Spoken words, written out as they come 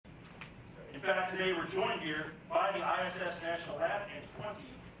In fact, today we're joined here by the ISS National Lab and 20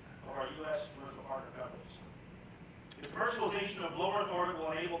 of our U.S. commercial partner companies. The commercialization of low Earth orbit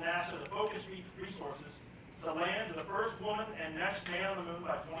will enable NASA to focus resources to land the first woman and next man on the moon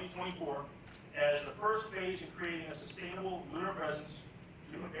by 2024 as the first phase in creating a sustainable lunar presence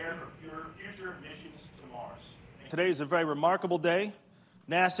to prepare for future missions to Mars. Today is a very remarkable day.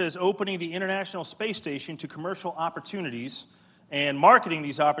 NASA is opening the International Space Station to commercial opportunities and marketing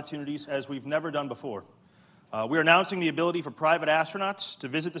these opportunities as we've never done before. We're announcing the ability for private astronauts to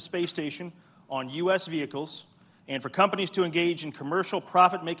visit the space station on U.S. vehicles and for companies to engage in commercial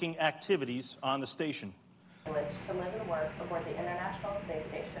profit-making activities on the station. To live and work aboard the International Space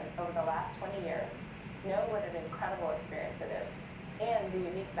Station over the last 20 years, know what an incredible experience it is, and the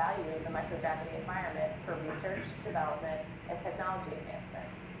unique value of the microgravity environment for research, development, and technology advancement.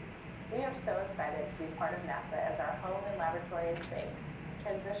 We are so excited to be part of NASA as our home and laboratory in space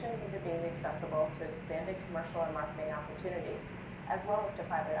transitions into being accessible to expanded commercial and marketing opportunities, as well as to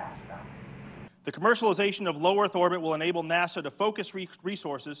private astronauts. The commercialization of low Earth orbit will enable NASA to focus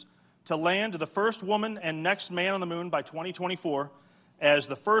resources to land the first woman and next man on the moon by 2024 as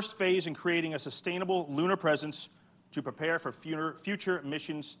the first phase in creating a sustainable lunar presence to prepare for future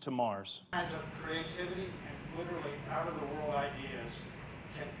missions to Mars. Kinds of creativity and literally out-of-the-world ideas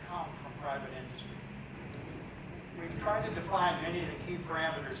can come from private industry. We've tried to define many of the key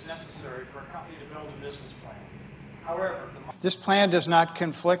parameters necessary for a company to build a business plan. However, this plan does not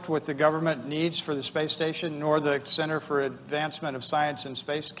conflict with the government needs for the space station nor the Center for Advancement of Science and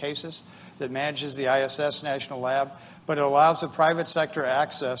Space cases that manages the ISS National Lab, but it allows the private sector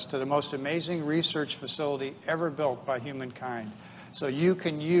access to the most amazing research facility ever built by humankind. So you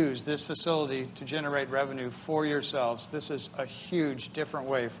can use this facility to generate revenue for yourselves. This is a huge, different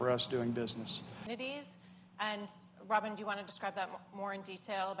way for us doing business. And Robin, do you want to describe that more in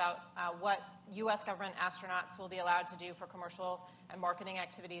detail about what U.S. government astronauts will be allowed to do for commercial and marketing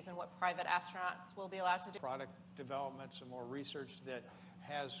activities and what private astronauts will be allowed to do? Product development, some more research that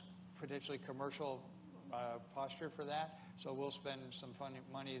has potentially commercial posture for that. So we'll spend some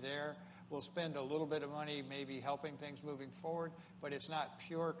money there. We'll spend a little bit of money maybe helping things moving forward, but it's not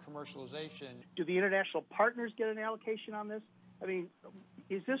pure commercialization. Do the international partners get an allocation on this? I mean,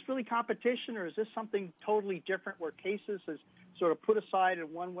 is this really competition, or is this something totally different where cases is sort of put aside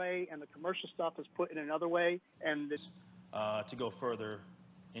in one way and the commercial stuff is put in another way? And to go further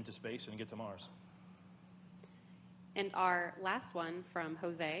into space and get to Mars. And our last one from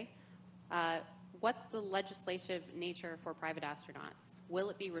Jose, what's the legislative nature for private astronauts? Will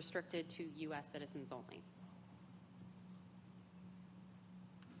it be restricted to U.S. citizens only?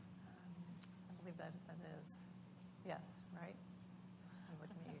 I believe that is yes, right? I'm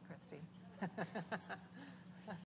looking at you, Christy.